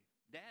you pray.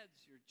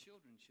 Dads, your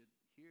children should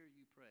hear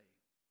you pray.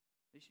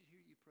 They should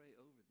hear you pray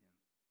over them.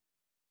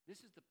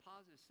 This is the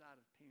positive side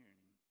of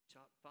parenting.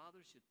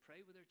 Fathers should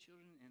pray with their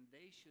children, and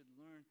they should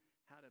learn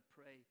how to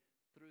pray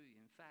through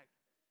you. In fact,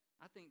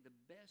 I think the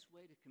best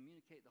way to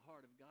communicate the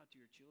heart of God to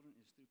your children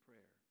is through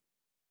prayer.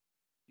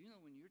 You know,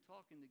 when you're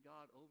talking to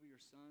God over your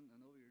son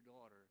and over your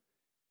daughter,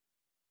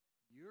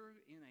 you're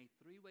in a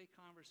three-way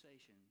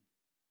conversation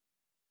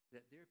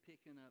that they're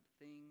picking up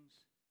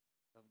things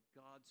of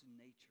God's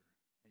nature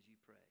as you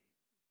pray.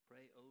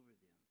 Pray over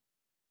them.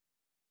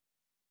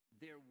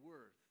 Their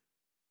worth.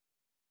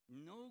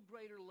 No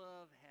greater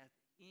love hath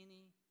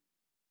anybody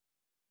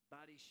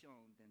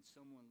shown than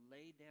someone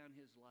lay down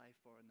his life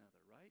for another,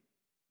 right?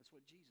 That's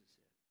what Jesus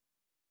said.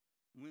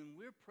 When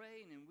we're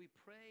praying and we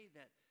pray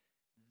that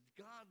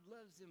God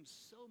loves them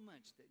so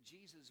much that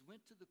Jesus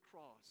went to the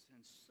cross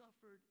and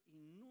suffered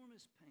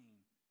enormous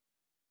pain,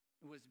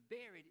 was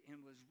buried,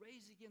 and was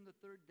raised again the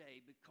third day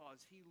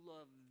because he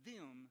loved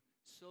them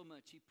so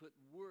much he put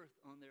worth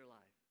on their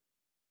life.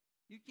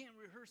 You can't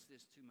rehearse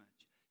this too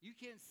much. You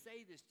can't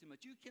say this too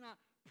much. You cannot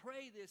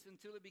pray this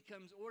until it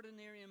becomes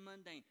ordinary and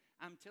mundane.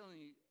 I'm telling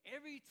you,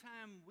 every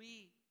time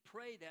we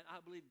pray that, I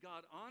believe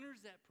God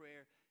honors that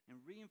prayer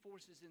and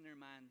reinforces in their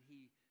mind,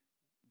 he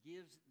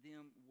gives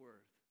them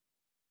worth.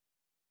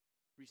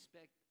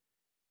 Respect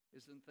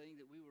is the thing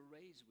that we were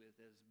raised with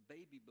as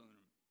baby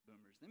boomers.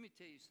 Let me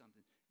tell you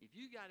something. If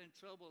you got in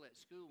trouble at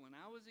school when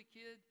I was a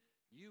kid,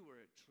 you were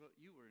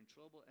in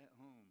trouble at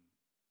home.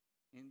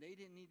 And they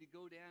didn't need to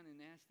go down and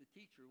ask the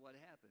teacher what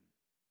happened.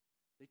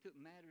 They took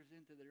matters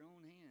into their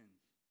own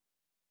hands.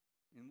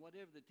 And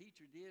whatever the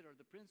teacher did or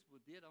the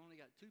principal did, I only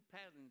got 2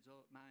 paddlings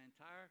my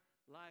entire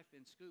life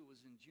in school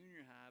was in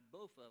junior high,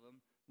 both of them.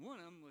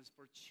 One of them was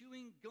for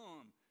chewing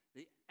gum.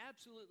 The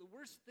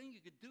worst thing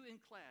you could do in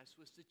class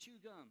was to chew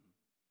gum.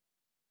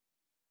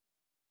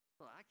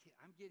 Well,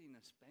 I'm getting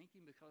a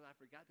spanking because I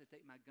forgot to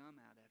take my gum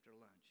out after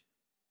lunch.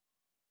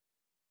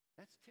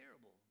 That's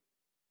terrible.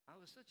 I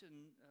was such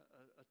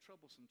a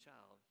troublesome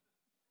child,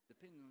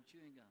 depending on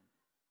chewing gum.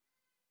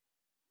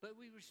 But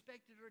we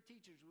respected our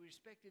teachers. We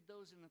respected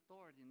those in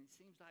authority. And it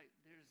seems like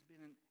there's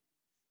been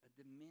a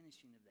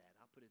diminishing of that.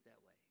 I'll put it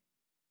that way.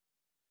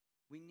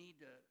 We need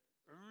to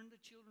earn the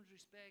children's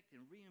respect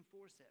and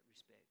reinforce that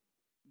respect.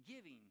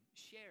 Giving,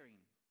 sharing.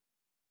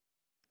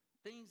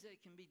 Things that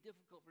can be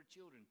difficult for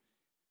children.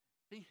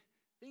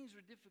 Things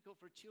are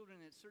difficult for children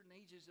at certain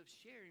ages of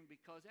sharing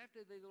because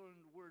after they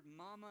learn the word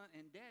mama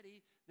and daddy,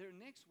 their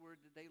next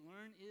word that they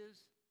learn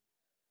is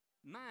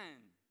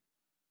mine.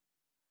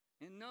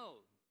 And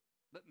no.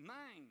 But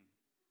mine.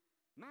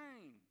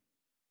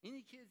 Any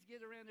kids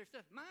get around their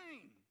stuff,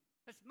 mine.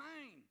 That's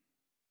mine.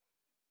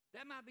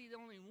 That might be the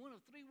only one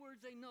of 3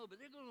 words they know, but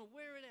they're going to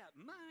wear it out.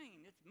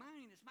 Mine. It's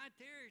mine. It's my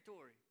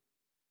territory.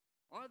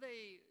 Or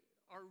they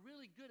are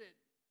really good at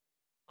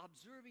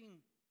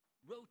observing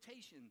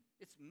rotation.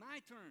 It's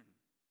my turn.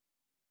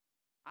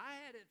 I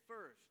had it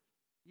first.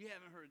 You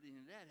haven't heard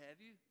any of that, have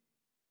you?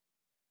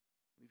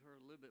 We've heard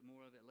a little bit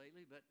more of it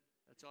lately, but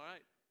that's all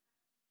right.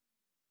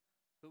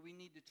 But we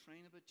need to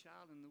train up a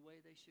child in the way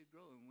they should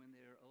grow. And when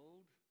they're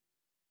old,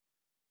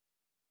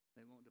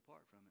 they won't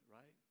depart from it,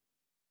 right?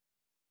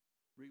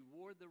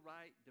 Reward the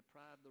right,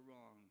 deprive the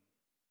wrong.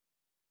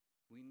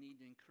 We need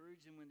to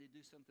encourage them when they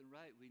do something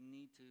right. We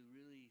need to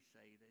really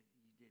say that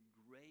you did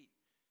great.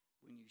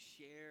 When you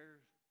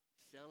share,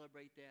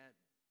 celebrate that.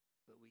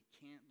 But we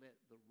can't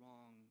let the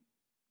wrong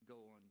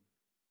go on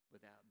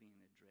without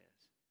being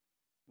addressed.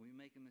 When we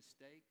make a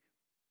mistake,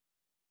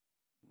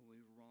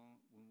 when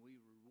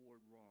we reward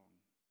wrong.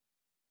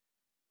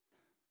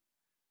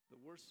 The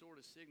worst sort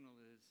of signal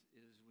is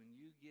when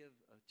you give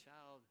a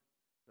child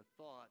the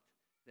thought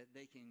that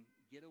they can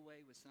get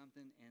away with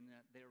something and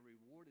that they're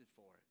rewarded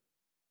for it.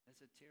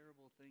 That's a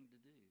terrible thing to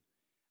do.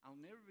 I'll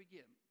never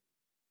forget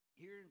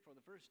hearing for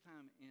the first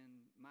time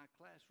in my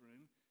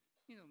classroom,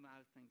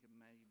 I think of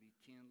maybe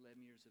 10,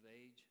 11 years of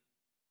age,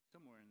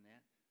 somewhere in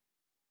that.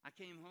 I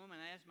came home and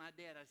I asked my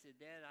dad, I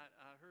said, Dad,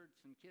 I heard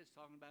some kids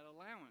talking about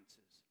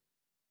allowances.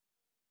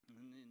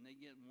 And then they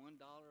get $1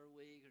 a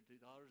week or $2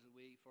 a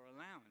week for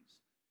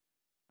allowance.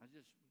 I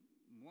just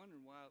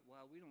wondered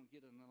why we don't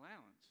get an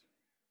allowance.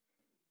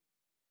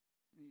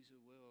 And he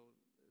said, well,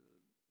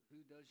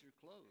 who does your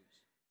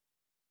clothes?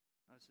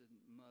 I said,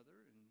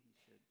 Mother. And he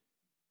said,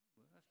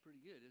 well, that's pretty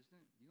good, isn't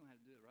it? You don't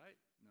have to do it, right?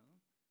 No.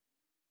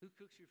 Who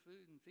cooks your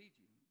food and feeds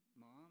you?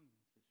 Mom.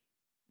 He says,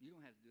 you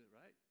don't have to do it,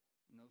 right?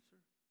 No,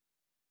 sir.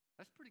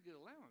 That's pretty good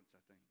allowance,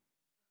 I think.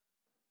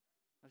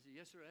 I said,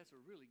 yes, sir, that's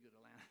a really good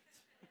allowance.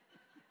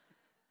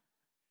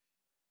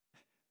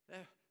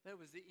 That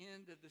was the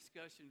end of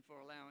discussion for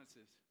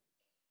allowances.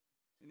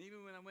 And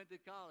even when I went to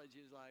college,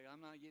 he was like,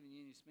 I'm not giving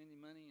you any spending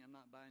money. I'm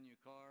not buying you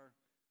a car.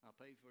 I'll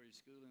pay for your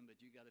schooling,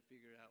 but you got to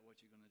figure out what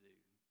you're going to do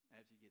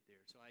after you get there.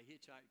 So I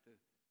hitchhiked to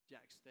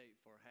Jack State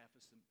for half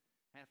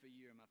a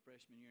year my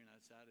freshman year, and I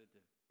decided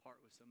to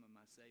part with some of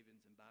my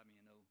savings and buy me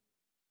an old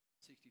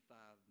 65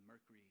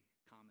 Mercury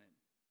Comet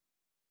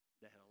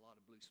that had a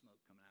lot of blue smoke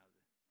coming out of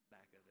the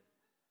back of it.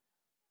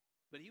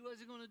 But he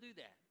wasn't going to do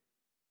that.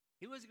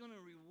 He wasn't going to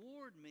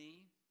reward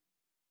me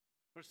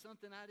for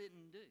something I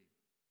didn't do.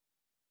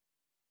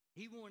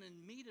 He wanted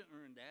me to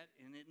earn that,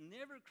 and it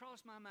never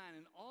crossed my mind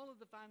in all of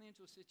the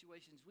financial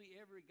situations we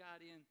ever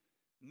got in,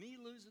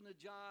 me losing a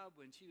job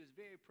when she was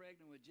very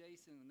pregnant with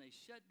Jason, and they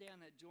shut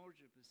down that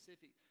Georgia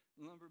Pacific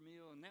lumber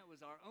mill, and that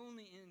was our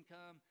only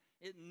income.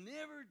 It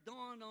never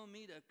dawned on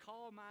me to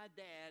call my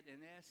dad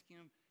and ask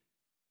him,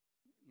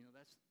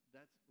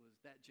 that was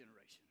that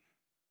generation.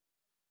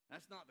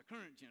 That's not the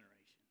current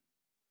generation.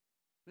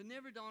 But it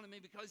never dawned on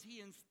me because he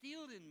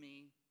instilled in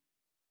me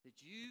that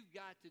you've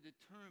got to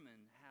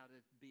determine how to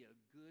be a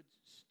good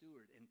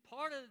steward. And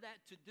part of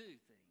that to-do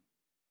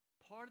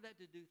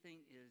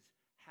thing is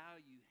how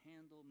you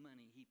handle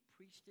money. He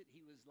preached it. He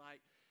was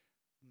like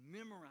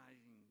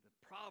memorizing the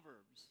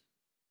Proverbs.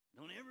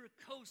 Don't ever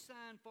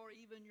co-sign for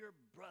even your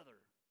brother.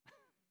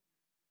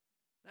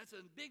 That's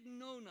a big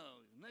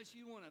no-no. Unless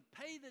you want to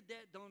pay the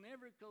debt, don't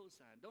ever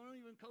co-sign. Don't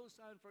even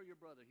co-sign for your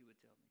brother, he would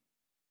tell me.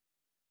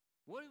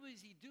 What was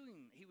he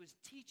doing? He was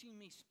teaching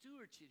me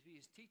stewardship. He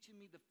was teaching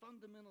me the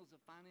fundamentals of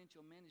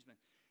financial management.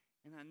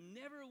 And I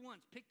never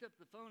once picked up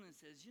the phone and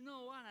says, you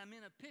know what, I'm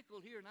in a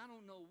pickle here and I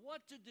don't know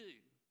what to do.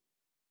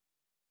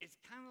 It's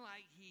kind of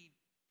like he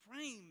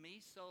framed me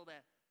so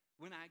that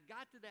when I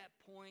got to that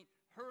point,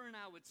 her and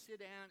I would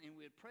sit down and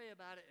we'd pray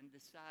about it and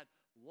decide,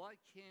 what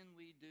can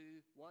we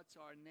do? What's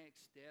our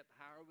next step?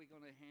 How are we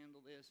going to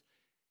handle this?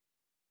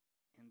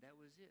 And that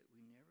was it.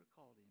 We never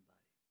called anybody.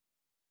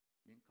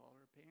 Didn't call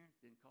her parents,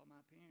 didn't call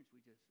my parents.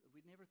 We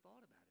never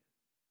thought about it.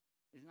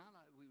 It's not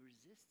like we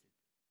resisted.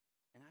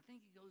 And I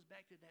think it goes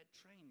back to that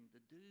training,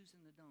 the do's and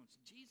the don'ts.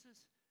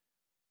 Jesus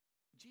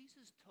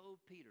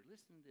told Peter,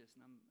 listen to this,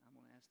 and I'm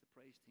going to ask the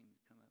praise team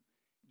to come up.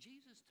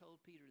 Jesus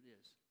told Peter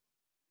this.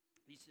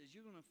 He says,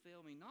 you're going to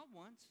fail me not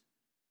once,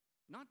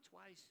 not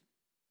twice,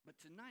 but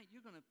tonight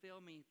you're going to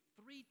fail me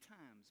 3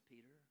 times,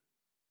 Peter.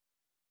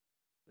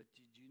 But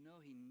did you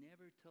know he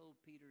never told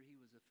Peter he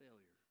was a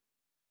failure?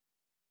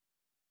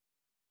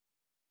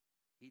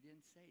 He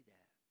didn't say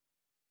that.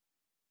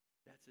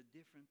 That's a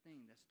different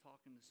thing. That's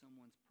talking to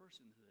someone's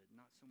personhood,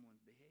 not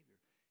someone's behavior.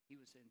 He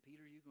was saying,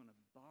 Peter, you're going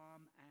to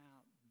bomb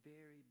out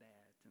very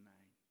bad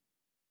tonight.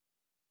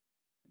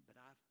 But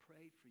I've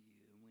prayed for you,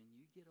 and when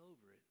you get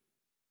over it,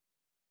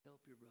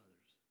 help your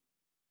brothers.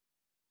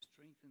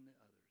 Strengthen the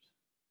others.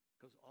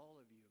 Because all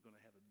of you are going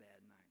to have a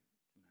bad night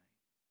tonight.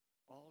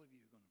 All of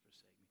you are going to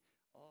forsake me.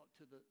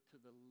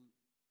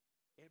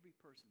 Every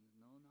person,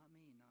 no, not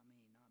me, not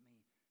me, not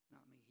me,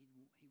 not me.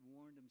 He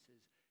warned them,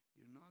 says,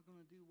 you're not going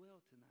to do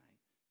well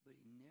tonight. But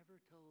he never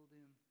told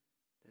them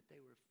that they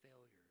were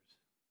failures.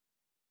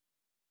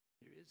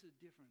 There is a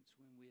difference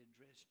when we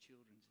address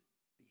children's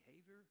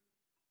behavior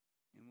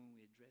and when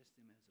we address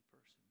them as a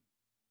person.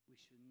 We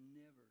should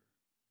never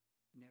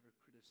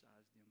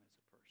criticize them as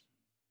a person.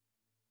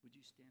 Would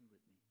you stand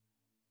with me?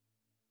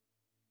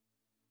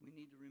 We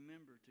need to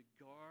remember to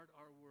guard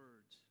our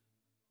words,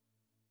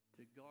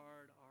 to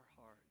guard our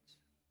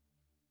hearts,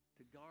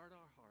 to guard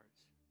our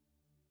hearts.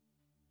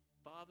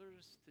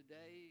 Fathers,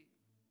 today,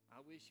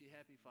 I wish you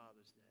happy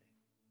Father's Day.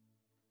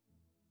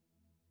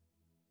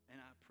 And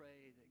I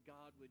pray that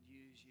God would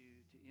use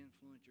you to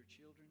influence your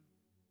children,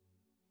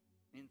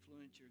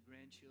 influence your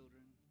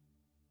grandchildren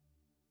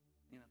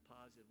in a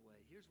positive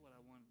way. Here's what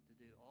I wanted to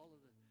do.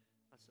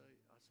 I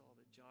saw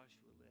that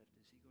Joshua left.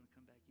 Is he going to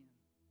come back in?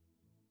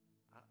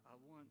 I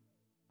want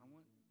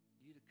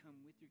you to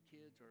come with your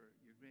kids or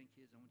your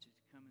grandkids. I want you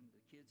to come in,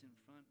 the kids in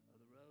front of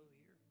the row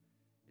here.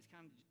 It's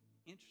kind of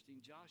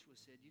interesting. Joshua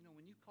said,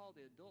 when you call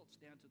the adults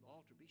down to the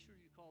altar, be sure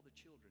you call the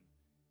children.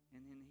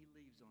 And then he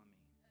leaves on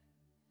me.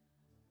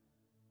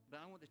 But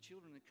I want the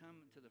children to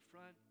come to the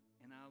front,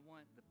 and I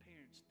want the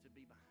parents to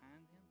be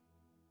behind them.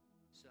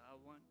 So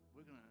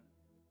we're going to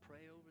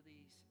pray over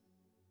these.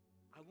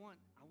 I want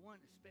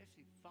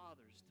especially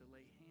fathers to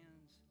lay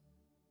hands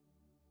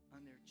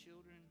on their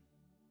children,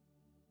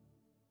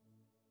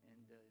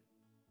 and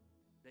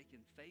they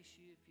can face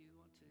you if you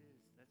want to.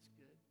 That's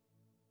good.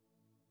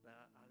 But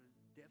I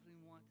definitely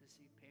want to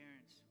see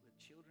parents with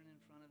children in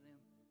front of them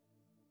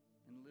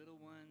and little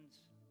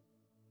ones.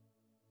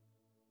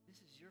 This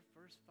is your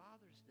first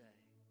Father's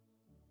Day.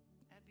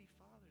 Happy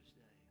Father's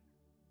Day.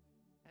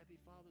 Happy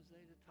Father's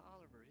Day to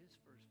Tolliver, his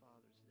first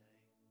Father's Day.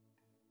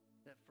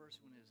 That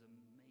first one is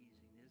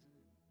amazing, isn't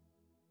it?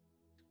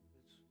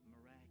 It's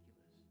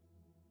miraculous.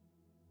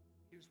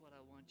 Here's what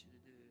I want you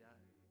to do.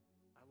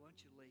 I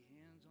want you to lay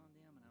hands on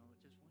them, and I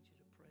just want you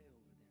to pray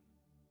over them.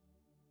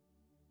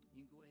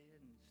 You can go ahead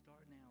and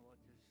start now.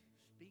 Just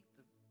speak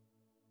the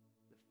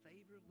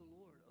favor of the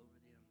Lord over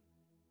them.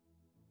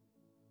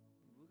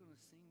 We're going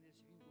to sing this.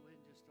 You can go ahead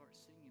and just start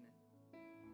singing it.